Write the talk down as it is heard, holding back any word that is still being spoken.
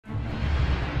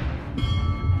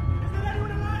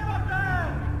anyone alive out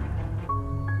there?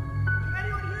 Can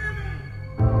anyone hear me?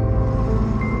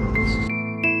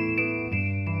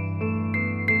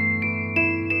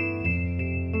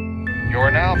 You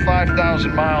are now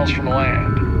 5,000 miles from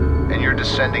land, and you're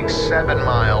descending 7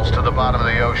 miles to the bottom of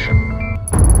the ocean.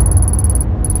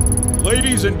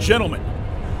 Ladies and gentlemen,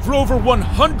 for over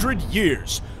 100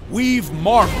 years, we've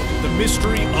marveled at the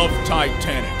mystery of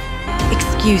Titanic.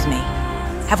 Excuse me,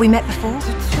 have we met before?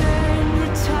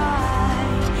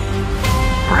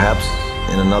 Perhaps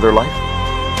in another life?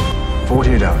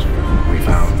 48 hours ago, we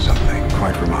found something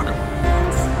quite remarkable.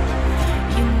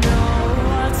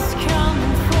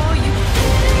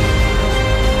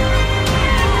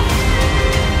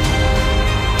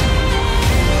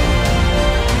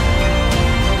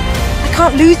 I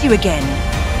can't lose you again.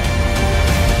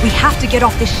 We have to get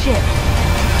off this ship.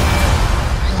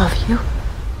 I love you.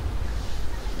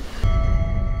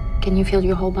 Can you feel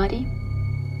your whole body?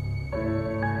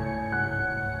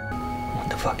 What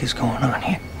the fuck is going on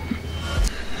here?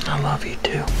 I love you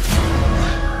too.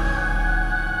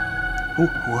 Who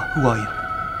are you?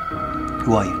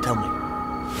 Who are you? Tell me.